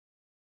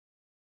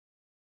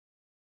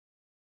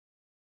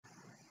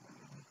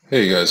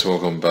Hey guys,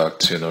 welcome back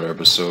to another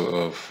episode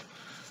of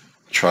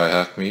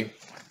TryHackMe.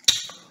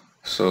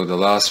 So the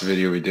last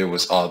video we did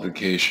was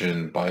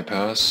obligation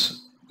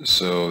bypass.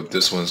 So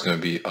this one's going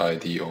to be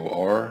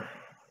IDOR.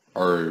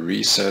 Already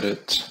reset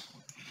it.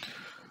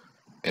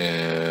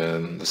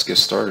 And let's get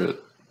started.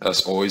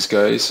 As always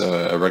guys,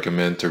 I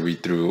recommend to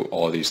read through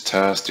all these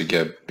tasks to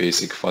get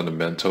basic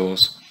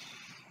fundamentals,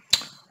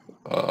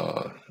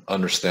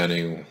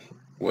 understanding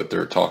what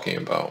they're talking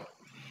about.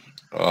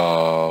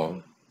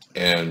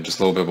 And just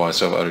a little bit about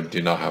myself, I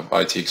do not have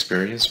IT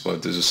experience,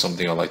 but this is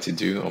something I like to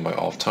do on my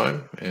off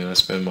time, and I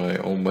spend my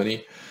own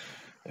money.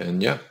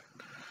 And yeah,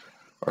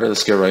 all right,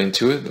 let's get right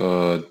into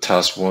it.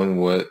 Task 1,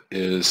 what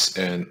is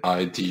an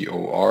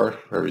IDOR?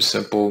 Very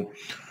simple.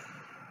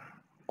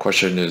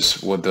 Question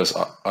is, what does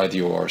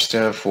IDOR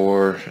stand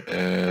for?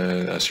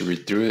 And as you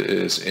read through it, it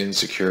is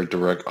insecure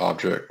direct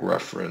object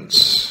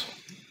reference.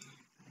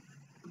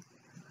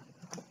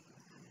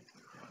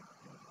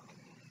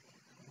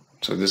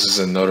 So this is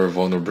another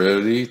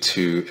vulnerability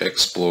to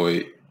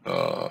exploit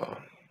to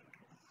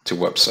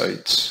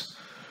websites.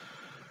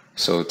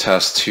 So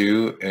task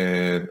 2,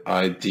 an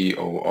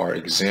IDOR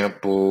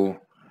example,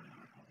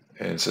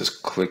 and it says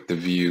click the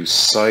view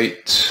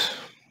site.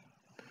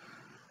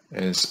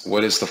 And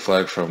what is the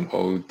flag from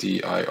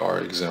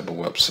ODIR example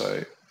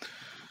website?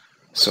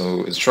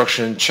 So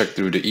instruction, check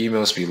through the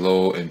emails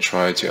below and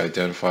try to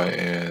identify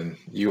an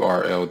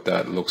URL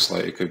that looks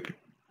like it could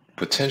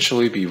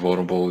potentially be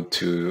vulnerable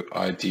to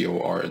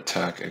IDOR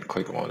attack and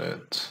click on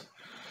it.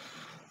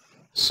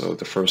 So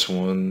the first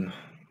one,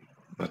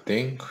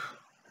 nothing.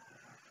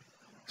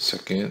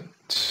 Second,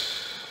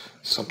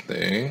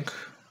 something.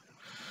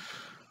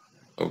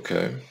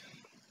 Okay.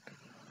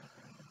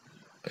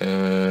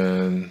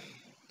 And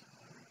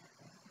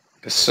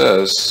it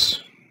says,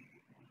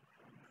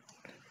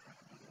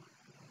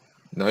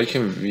 now you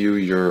can view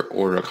your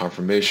order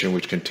confirmation,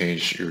 which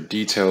contains your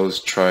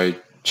details. Try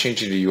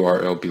changing the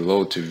URL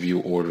below to view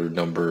order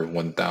number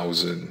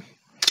 1000.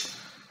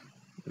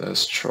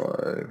 Let's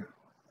try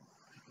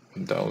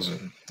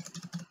 1000.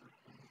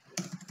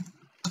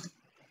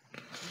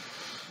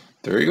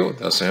 There you go.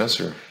 That's the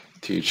answer.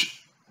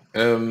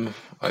 THM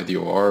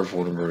IDOR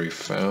vulnerability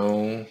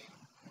found.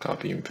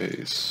 Copy and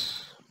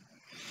paste.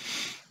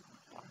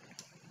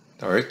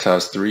 Alright,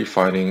 task 3,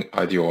 finding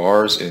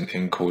IDORs in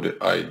encoded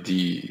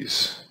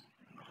IDs.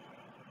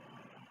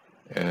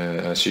 And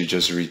as you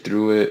just read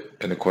through it,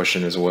 and the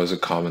question is, what is a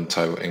common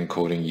type of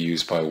encoding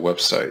used by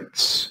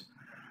websites?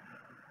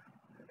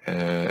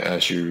 And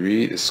as you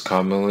read, it's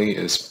commonly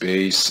is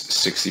base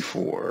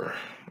 64.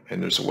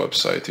 And there's a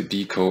website to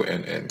decode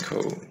and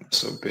encode.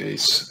 So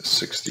base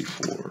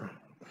 64.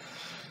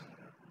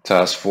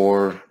 Task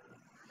 4,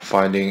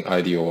 finding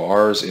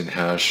IDORs in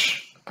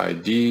hash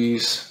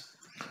IDs.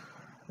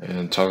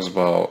 And talks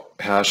about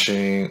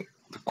hashing.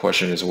 The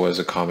question is, what is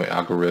a common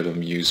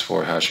algorithm used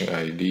for hashing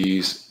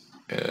IDs?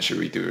 And as you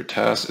read through your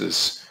task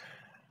is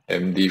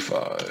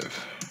MD5.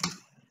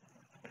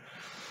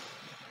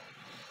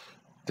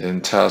 Then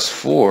task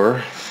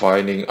 4,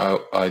 finding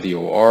out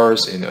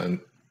IDORs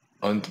in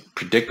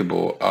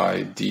unpredictable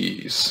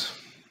IDs.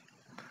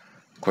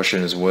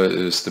 Question is, what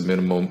is the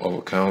minimum of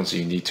accounts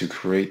you need to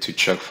create to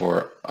check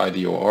for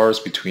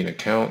IDORs between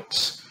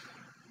accounts?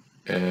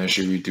 And as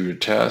you read through the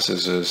task, it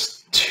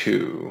says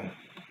 2.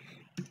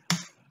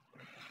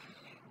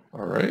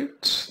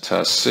 Alright,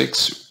 task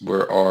 6,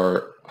 where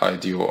are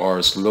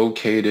IDORs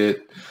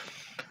located?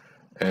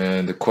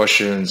 And the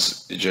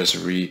questions you just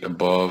read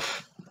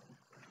above,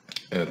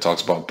 and it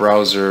talks about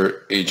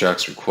browser,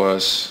 AJAX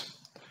requests,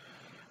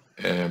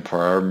 and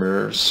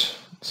parameters.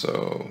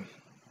 So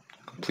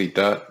complete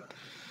that.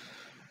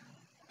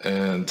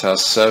 And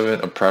task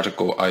 7, a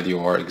practical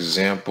IDOR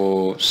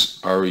example.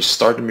 I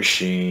restart the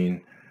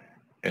machine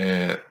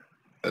and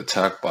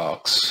attack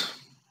box.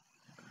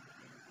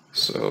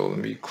 So let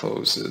me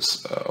close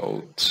this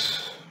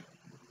out.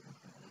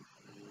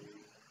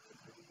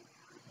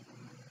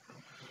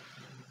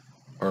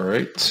 All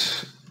right,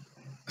 it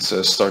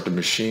says start the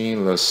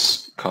machine.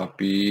 Let's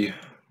copy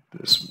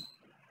this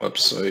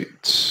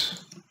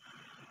website.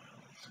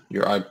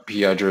 Your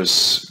IP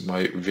address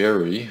might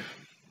vary.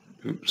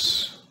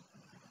 Oops.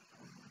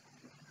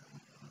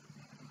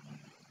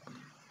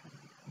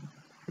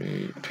 Let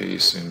me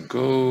paste and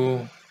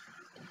go.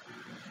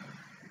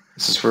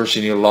 This is first,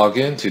 you need to log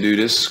in. To do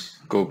this,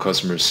 go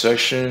customer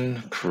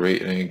section,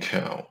 create an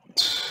account.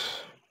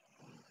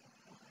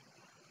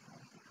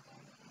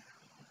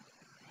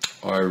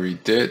 I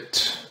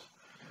redid.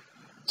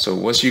 So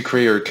once you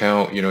create your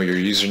account, your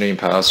username,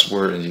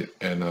 password,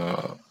 and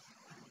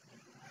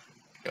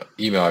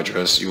email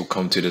address, you'll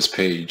come to this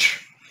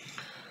page.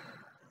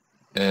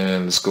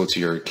 And let's go to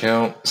your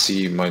account.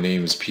 See, my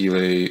name is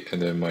Pile, and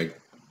then my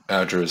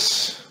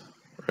address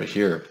right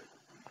here.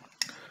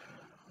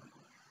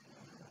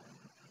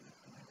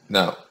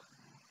 Now,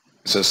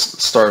 it says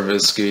start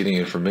investigating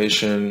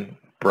information,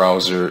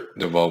 browser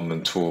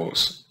development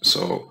tools.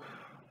 So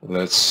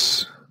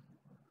let's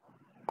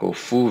go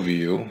full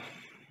view.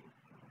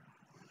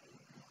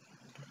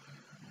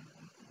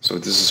 So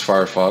this is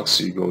Firefox.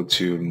 So you go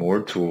to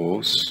More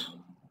Tools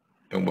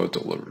and Web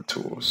Delivery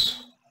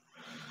Tools.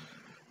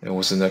 And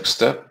what's the next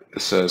step?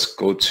 It says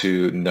go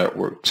to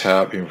Network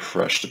tab and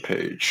refresh the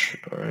page.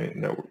 All right,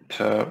 Network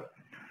tab.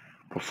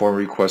 Perform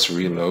request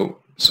reload.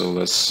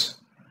 So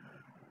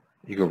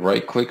you can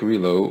right click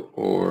reload,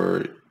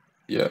 or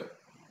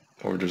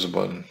there's a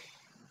button.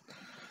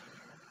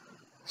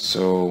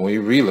 So when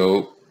you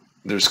reload,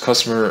 there's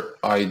customer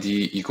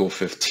ID equal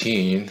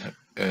 15,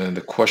 and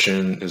the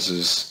question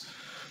is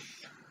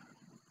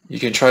you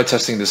can try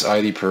testing this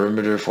ID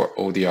perimeter for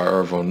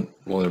ODIR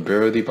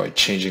vulnerability by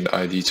changing the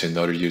ID to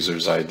another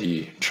user's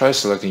ID. Try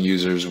selecting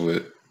users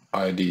with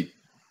ID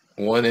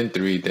 1 and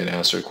 3, then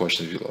answer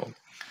questions below.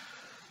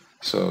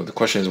 So the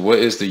question is, what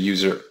is the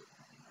user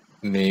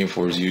name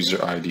for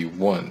user ID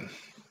 1?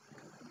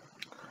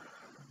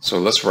 So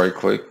let's right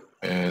click,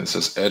 and it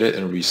says edit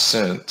and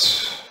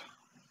resend.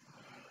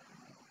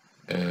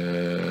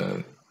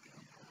 And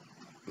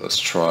let's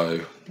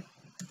try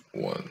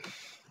 1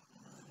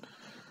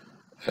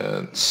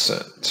 and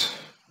send.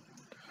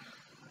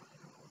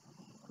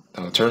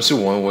 Now it turns to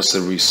 1. What's the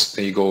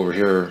then you go over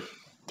here,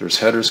 there's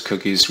headers,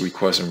 cookies,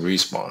 request, and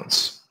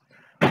response.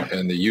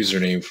 And the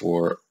username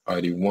for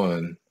ID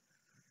 1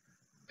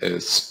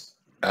 is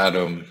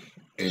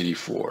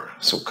Adam84.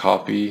 So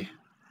copy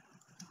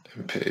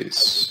and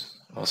paste.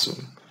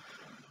 Awesome.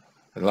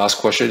 The last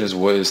question is,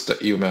 what is the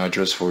email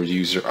address for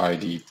user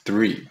ID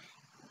 3?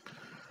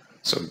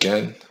 So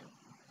again,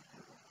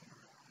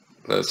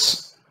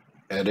 let's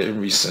edit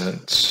and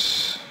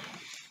resend.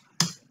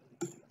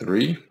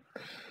 3.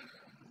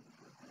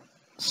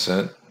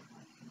 Sent.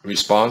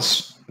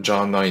 Response,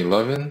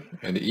 John911.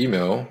 And the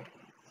email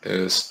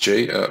is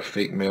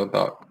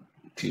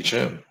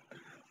j@fakemail.thm.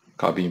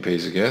 Copy and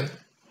paste again.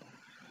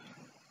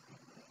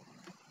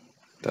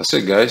 That's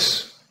it,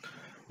 guys.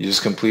 You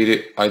just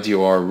completed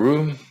IDOR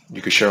room.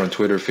 You can share on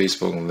Twitter,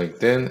 Facebook, and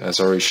LinkedIn. As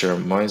I already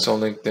shared, mine's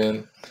on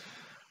LinkedIn.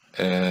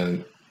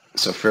 And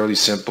it's a fairly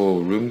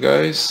simple room,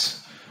 guys.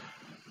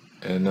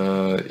 And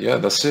yeah,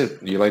 that's it.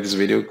 If you like this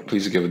video,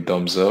 please give a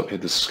thumbs up,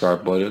 hit the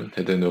subscribe button,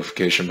 hit the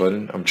notification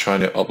button. I'm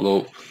trying to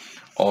upload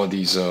all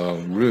these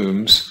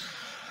rooms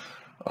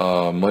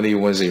Monday,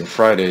 Wednesday, and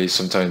Friday,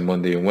 sometimes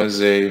Monday and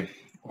Wednesday,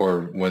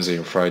 or Wednesday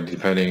and Friday,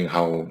 depending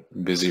how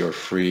busy or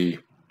free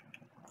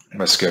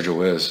my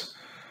schedule is.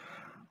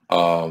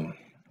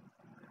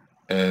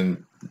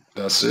 And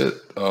that's it.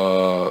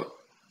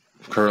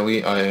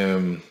 Currently I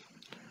am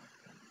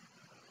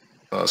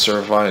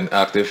certified and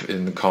active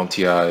in the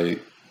CompTI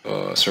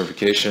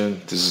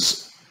certification.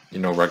 This is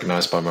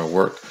recognized by my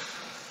work.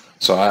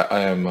 So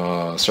I am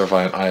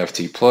certified in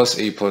IFT plus,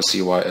 A plus,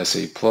 CY,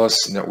 SA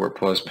plus, Network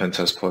plus,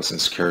 Pentest plus,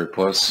 and Security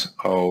plus.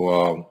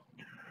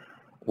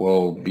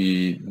 We'll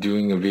be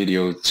doing a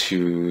video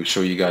to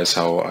show you guys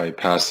how I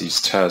pass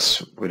these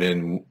tests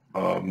within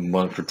a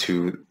month or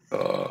 2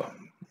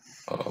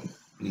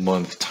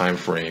 month time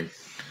frame.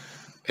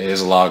 It is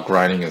a lot of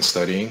grinding and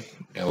studying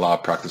and a lot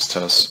of practice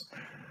tests.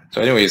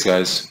 So anyways,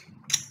 guys,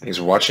 thanks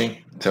for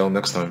watching. Until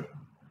next time.